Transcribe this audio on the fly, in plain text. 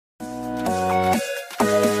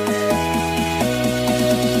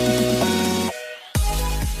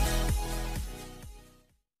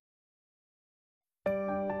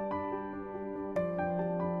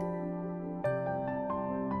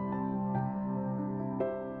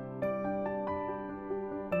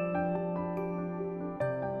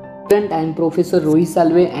Student, I am Professor Rohit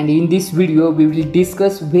Salve, and in this video we will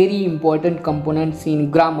discuss very important components in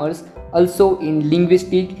grammars, also in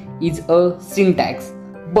linguistic, is a syntax.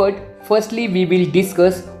 But firstly we will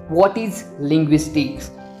discuss what is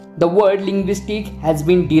linguistics. The word linguistic has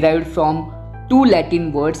been derived from two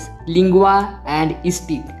Latin words, lingua and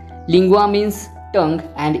istic. Lingua means tongue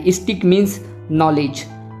and istic means knowledge.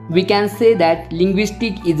 We can say that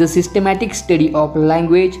linguistic is a systematic study of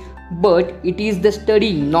language, but it is the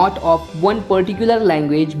study not of one particular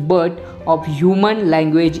language but of human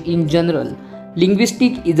language in general.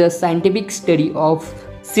 Linguistic is a scientific study of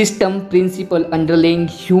system principle underlying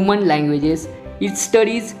human languages. It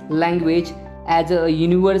studies language as a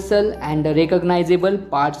universal and recognizable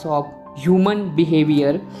parts of human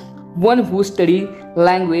behavior. One who studies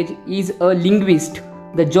language is a linguist.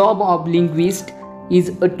 The job of linguist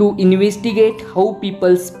is to investigate how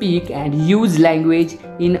people speak and use language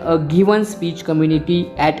in a given speech community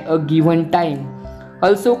at a given time.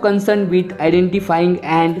 Also concerned with identifying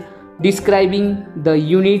and describing the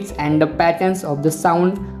units and the patterns of the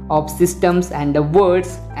sound of systems and the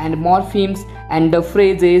words and morphemes and the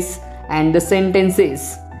phrases and the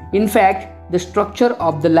sentences. In fact, the structure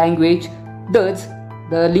of the language. Thus,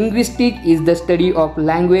 the linguistic is the study of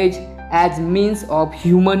language as means of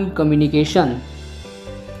human communication.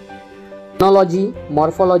 Phonology,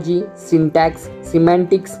 morphology, syntax,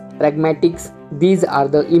 semantics, pragmatics, these are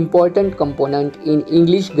the important components in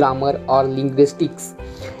English grammar or linguistics.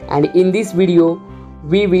 And in this video,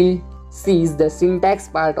 we will see the syntax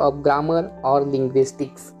part of grammar or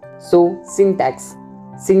linguistics. So, syntax.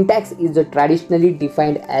 Syntax is traditionally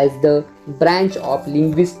defined as the branch of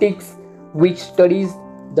linguistics which studies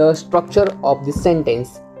the structure of the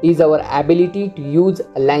sentence. It is our ability to use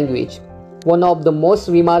a language. One of the most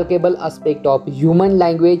remarkable aspects of human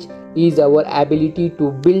language is our ability to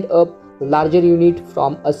build up larger unit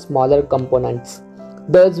from a smaller components.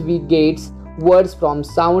 Thus we get words from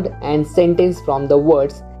sound and sentence from the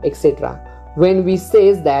words, etc. When we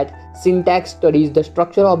say that syntax studies the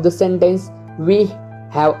structure of the sentence, we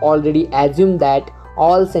have already assumed that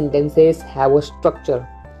all sentences have a structure.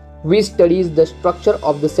 We study the structure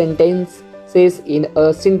of the sentences in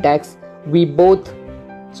a syntax. We both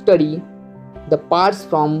study the parts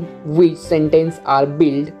from which sentences are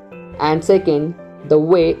built, and second, the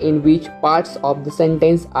way in which parts of the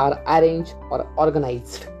sentence are arranged or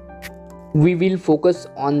organized. We will focus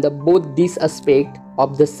on both these aspects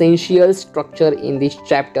of the essential structure in this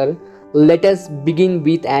chapter. Let us begin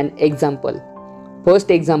with an example. First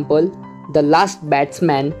example, the last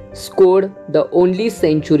batsman scored the only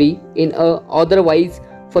century in a otherwise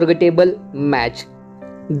forgettable match.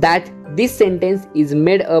 That this sentence is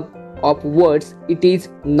made up of words, it is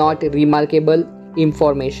not remarkable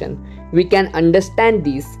information. We can understand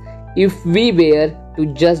this if we were to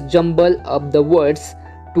just jumble up the words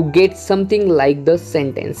to get something like the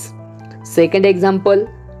sentence. Second example,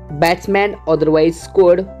 batsman otherwise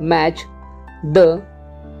scored match the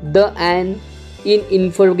and in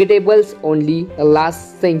unforgettables only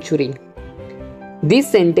last century.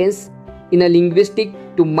 This sentence in a linguistic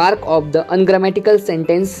to mark of the ungrammatical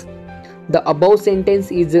sentence. The above sentence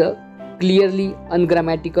is clearly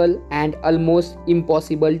ungrammatical and almost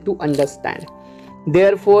impossible to understand.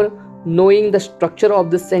 Therefore, knowing the structure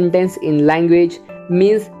of the sentence in language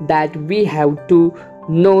means that we have to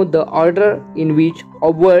know the order in which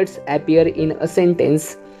words appear in a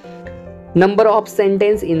sentence. Number of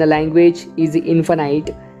sentences in a language is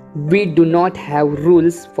infinite. We do not have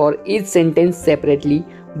rules for each sentence separately,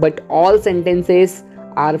 but all sentences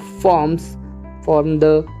are forms from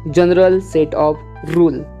the general set of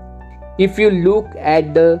rules. If you look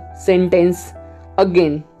at the sentence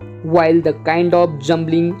again, while the kind of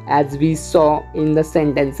jumbling as we saw in the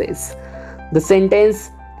sentences, the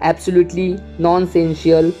sentence absolutely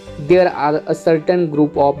nonsensical, there are a certain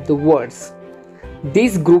group of the words.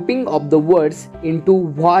 This grouping of the words into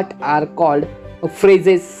what are called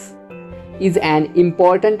phrases is an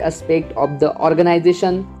important aspect of the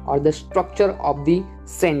organization or the structure of the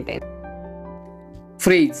sentence.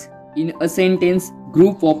 Phrase. In a sentence,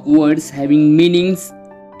 group of words having meanings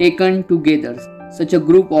taken together. Such a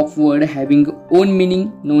group of words having own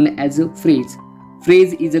meaning known as a phrase.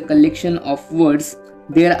 Phrase is a collection of words.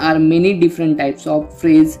 There are many different types of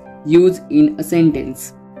phrase used in a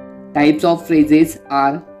sentence. Types of phrases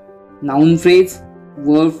are noun phrase,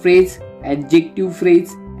 verb phrase, adjective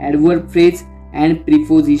phrase, adverb phrase, and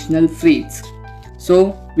prepositional phrase.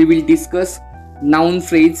 So we will discuss noun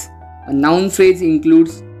phrase. A noun phrase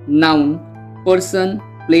includes noun, person,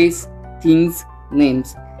 place, things,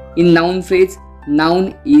 names. In noun phrase,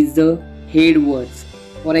 noun is the head words.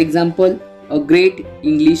 For example, a great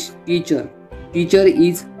English teacher. Teacher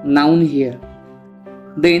is noun here.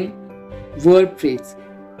 Then verb phrase.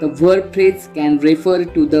 The verb phrase can refer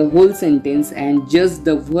to the whole sentence and just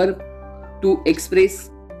the verb to express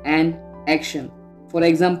an action. For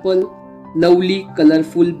example, lovely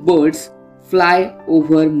colorful birds fly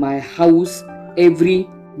over my house every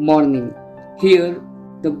morning. Here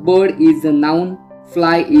the bird is a noun,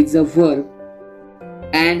 fly is a verb,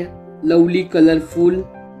 and lovely colorful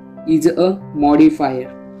is a modifier.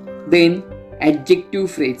 Then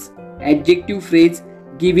adjective phrase. Adjective phrase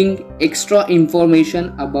giving extra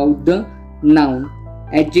information about the noun.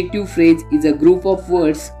 Adjective phrase is a group of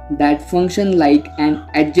words that function like an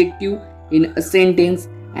adjective in a sentence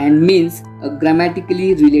and means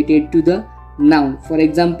grammatically related to the noun. For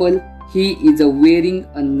example, he is wearing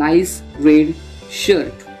a nice red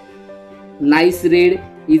shirt. Nice red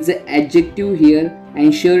is an adjective here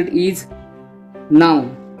and shirt is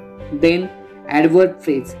noun. Then adverb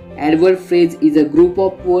phrase. Adverb phrase is a group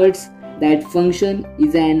of words that function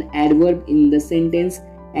is an adverb in the sentence.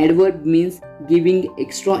 Adverb means giving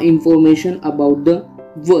extra information about the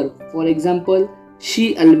verb. For example,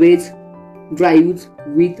 she always drives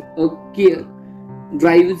with a care.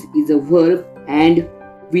 Drives is a verb and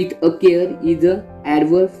with a care is a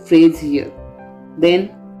adverb phrase here.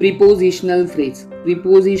 Then prepositional phrase.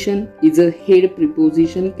 Preposition is a head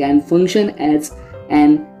preposition, can function as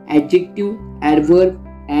an adjective, adverb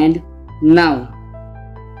and noun.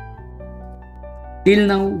 Till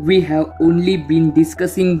now we have only been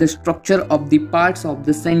discussing the structure of the parts of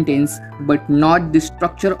the sentence but not the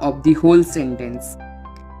structure of the whole sentence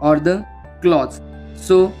or the clause.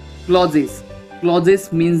 So clauses.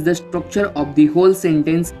 Clauses means the structure of the whole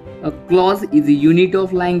sentence. A clause is a unit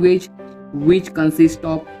of language which consists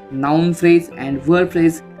of noun phrase and verb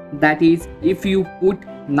phrase. That is, if you put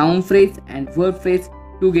noun phrase and verb phrase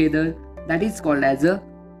together, that is called as a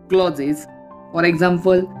clauses. For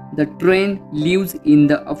example, the train leaves in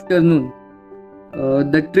the afternoon.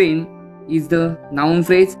 The train is the noun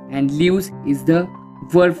phrase and leaves is the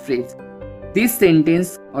verb phrase. This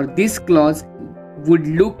sentence or this clause would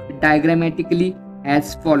look diagrammatically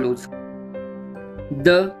as follows.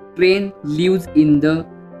 The train leaves in the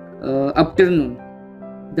afternoon.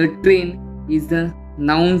 The train is the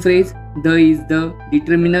noun phrase. The is the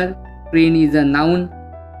determiner. Train is a noun.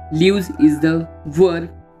 Leaves is the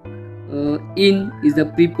verb. In is the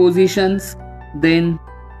prepositions. Then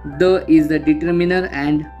the is the determiner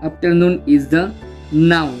and afternoon is the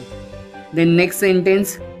noun. Then next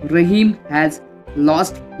sentence, Rahim has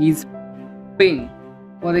lost his pen.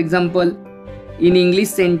 For example, in English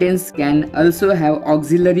sentence can also have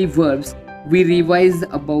auxiliary verbs. We revised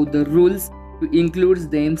about the rules to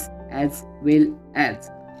include them as well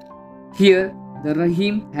as. Here the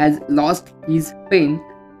Rahim has lost his pen.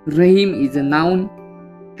 Rahim is a noun.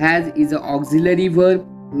 Has is an auxiliary verb.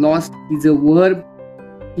 Lost is a verb.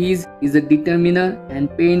 His is a determiner and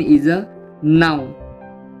pen is a noun.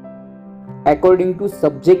 According to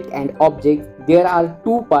subject and object, there are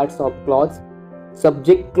two parts of clause,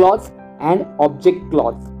 subject clause and object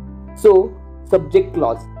clause. So subject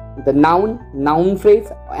clause, the noun, noun phrase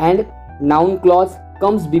and noun clause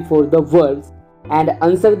comes before the verbs and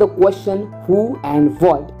answer the question who and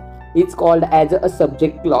what. It's called as a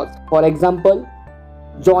subject clause. For example,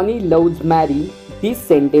 Johnny loves Mary. This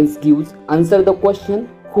sentence gives answer the question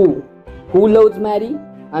who. Who loves Mary?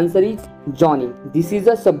 Answer is Johnny. This is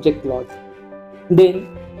a subject clause.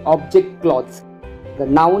 Then object clause. The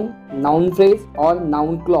noun, noun phrase or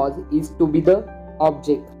noun clause is to be the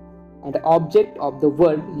object, and the object of the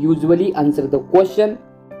verb usually answer the question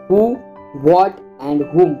who, what and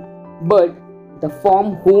whom. But the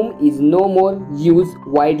form whom is no more used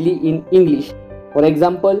widely in English. For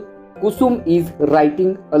example, Kusum is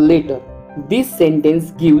writing a letter. This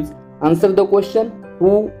sentence gives answer the question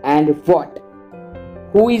who and what.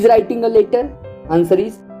 Who is writing a letter? Answer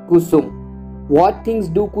is Kusum. What things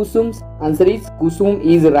do Kusums? Answer is Kusum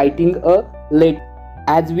is writing a letter.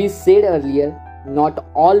 As we said earlier, not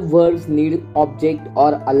all verbs need object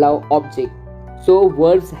or allow object. So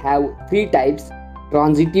verbs have three types: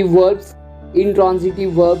 transitive verbs,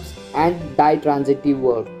 intransitive verbs and ditransitive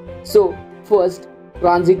verbs. So first,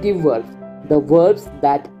 transitive verbs. The verbs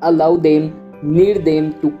that allow them, need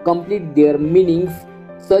them to complete their meanings.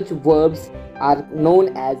 Such verbs are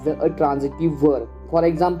known as a transitive verb. For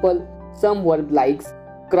example, some verb like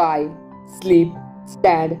cry, sleep,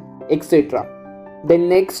 stand, etc. Then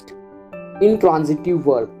next, intransitive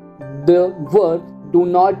verb. The verbs do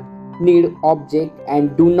not need object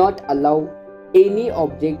and do not allow any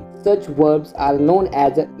object. Such verbs are known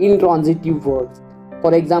as intransitive verbs.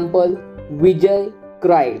 For example, Vijay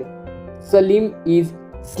cried. Salim is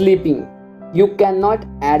sleeping. You cannot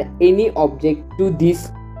add any object to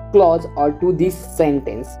this clause or to this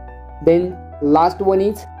sentence. Then last one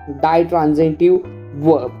is Diatransitive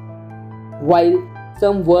verb. While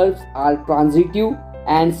some verbs are transitive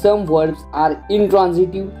and some verbs are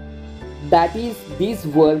intransitive, that is, these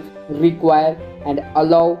verbs require and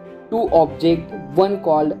allow two objects, one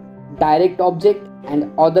called direct object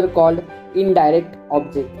and other called indirect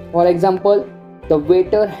object. For example, the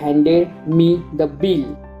waiter handed me the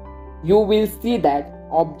bill. You will see that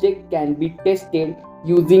object can be tested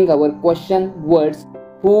using our question words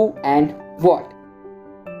who and what.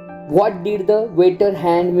 What did the waiter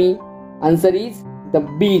hand me? Answer is the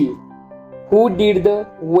bill. Who did the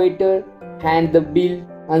waiter hand the bill?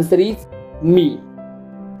 Answer is me.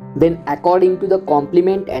 Then according to the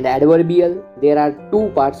complement and adverbial, there are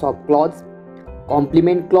two parts of clause: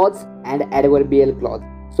 complement clause and adverbial clause.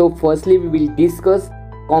 So firstly we will discuss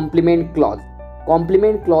complement clause.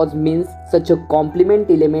 Complement clause means such a complement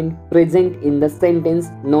element present in the sentence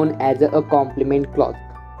known as a complement clause.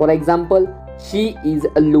 For example, she is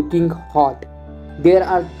looking hot. There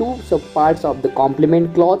are two subparts of the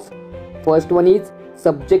complement clause. First one is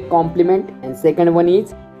subject complement and second one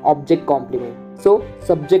is object complement. So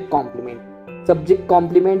subject complement. Subject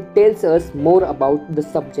complement tells us more about the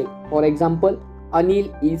subject. For example,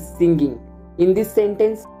 Anil is singing. In this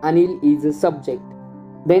sentence, Anil is a subject.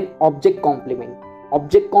 Then object complement.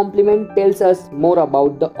 Object complement tells us more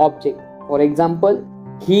about the object. For example,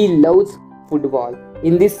 he loves football.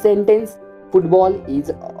 In this sentence, football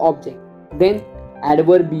is object. Then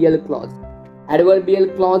adverbial clause. Adverbial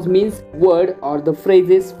clause means word or the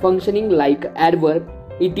phrases functioning like adverb.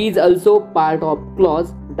 It is also part of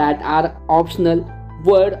clause that are optional.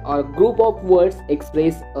 Word or group of words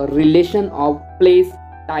express a relation of place,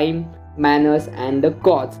 time, manners and the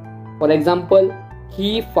cause. For example,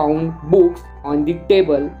 he found books on the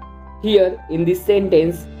table. Here in this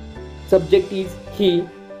sentence, subject is he,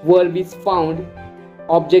 verb is found,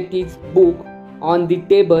 object is book, on the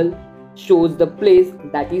table shows the place,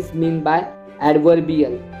 that is meant by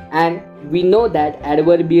adverbial, and we know that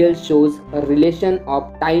adverbial shows a relation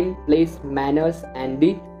of time, place, manners and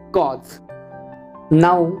the cause.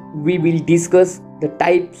 Now we will discuss the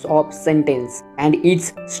types of sentence and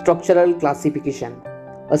its structural classification.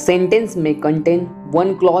 A sentence may contain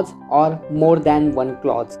one clause or more than one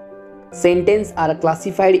clause. Sentences are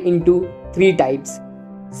classified into three types: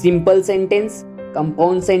 simple sentence,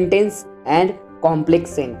 compound sentence and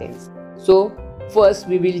complex sentence. So first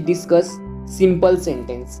we will discuss simple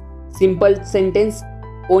sentence. Simple sentence,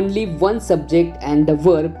 only one subject and the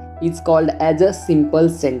verb is called as a simple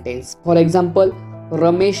sentence. For example,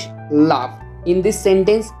 Ramesh laughed. In this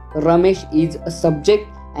sentence, Ramesh is a subject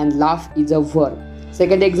and laugh is a verb.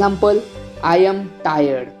 Second example, I am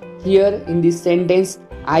tired. Here in this sentence,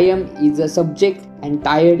 I am is a subject and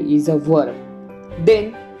tired is a verb.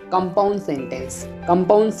 Then compound sentence.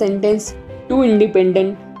 Compound sentence, two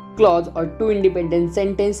independent clause or two independent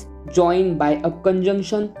sentence joined by a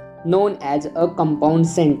conjunction known as a compound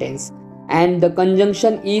sentence, and the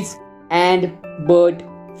conjunction is and, but,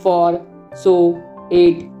 for, so,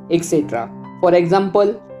 it, etc. For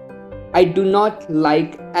example, I do not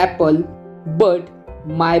like apple, but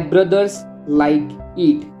my brothers like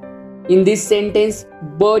it. In this sentence,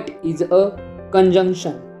 but is a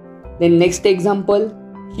conjunction. Then next example,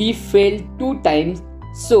 he failed 2 times,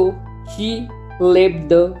 so he left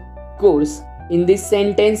the course. In this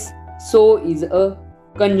sentence, so is a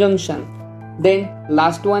conjunction. Then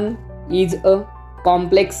last one is a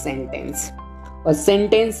complex sentence. A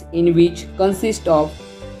sentence in which consists of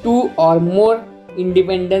 2 or more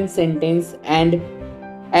independent sentences and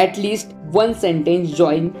at least one sentence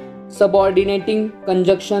joined subordinating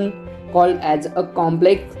conjunction called as a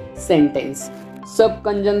complex sentence.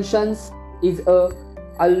 Subconjunctions is a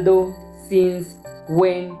although, since,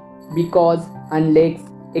 when, because, unless,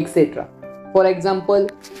 etc. For example,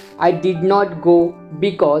 I did not go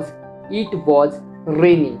because it was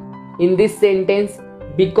raining. In this sentence,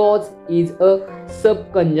 because is a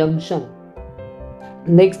subconjunction.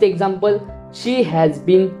 Next example, she has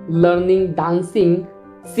been learning dancing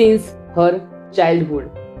since her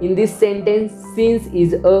childhood. In this sentence, since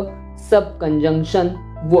is a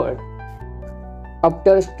subconjunction word.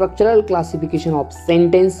 After structural classification of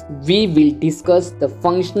sentence, we will discuss the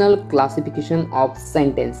functional classification of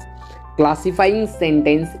sentence. Classifying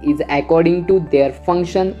sentence is according to their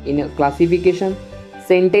function in a classification.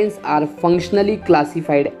 Sentences are functionally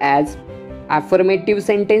classified as affirmative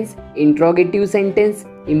sentence, interrogative sentence,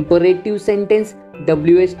 imperative sentence,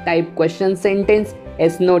 WH type question sentence,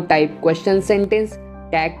 SNO type question sentence,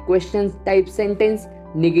 tag question type sentence,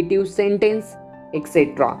 negative sentence,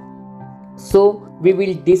 etc. So we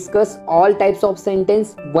will discuss all types of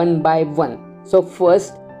sentence one by one. So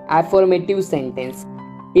first, affirmative sentence.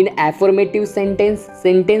 In affirmative sentence,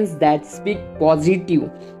 sentence that speak positive.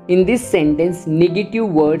 In this sentence, negative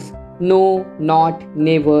words no, not,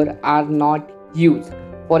 never are not used.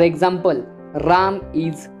 For example, Ram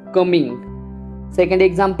is coming. Second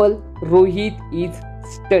example, Rohit is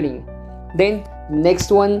studying. Then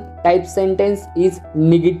next one type sentence is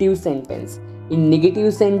negative sentence. In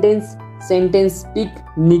negative sentence, sentence speak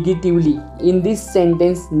negatively. In this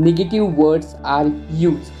sentence, negative words are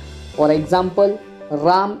used. For example,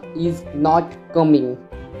 Ram is not coming.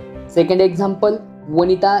 Second example,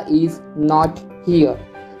 Vanita is not here.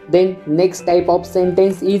 Then next type of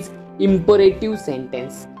sentence is imperative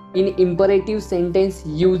sentence. In imperative sentence,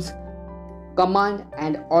 use command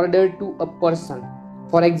and order to a person.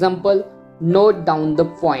 For example, note down the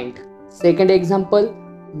point. Second example,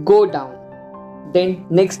 go down. Then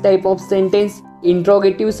next type of sentence,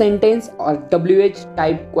 interrogative sentence or WH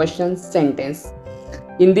type question sentence.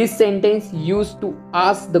 In this sentence, used to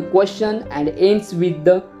ask the question and ends with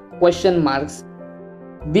the question marks.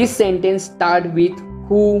 This sentence starts with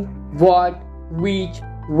who, what, which,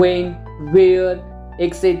 when, where,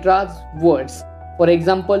 etc. words. For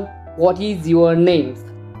example, what is your name?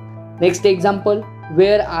 Next example,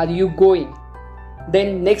 where are you going?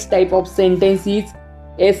 Then next type of sentence is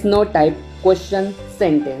yes/no type question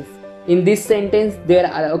sentence. In this sentence, there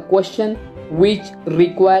are a question which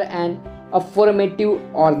require an affirmative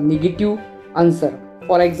or negative answer.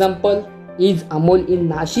 For example, is Amol in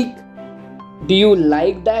Nashik? Do you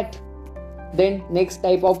like that? Then next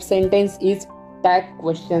type of sentence is tag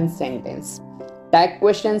question sentence. Tag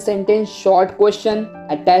question sentence, short question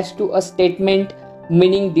attached to a statement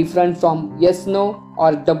meaning different from yes/no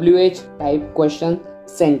or WH type question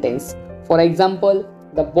sentence. For example,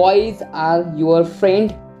 the boys are your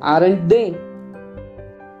friend, aren't they?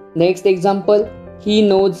 Next example, he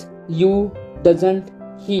knows you, doesn't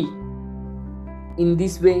he? In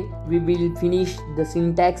this way, we will finish the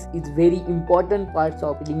syntax. It's very important parts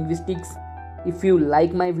of linguistics. If you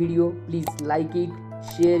like my video, please like it,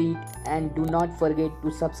 share it, and do not forget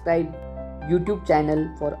to subscribe YouTube channel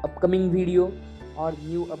for upcoming video or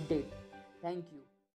new update. Thank you.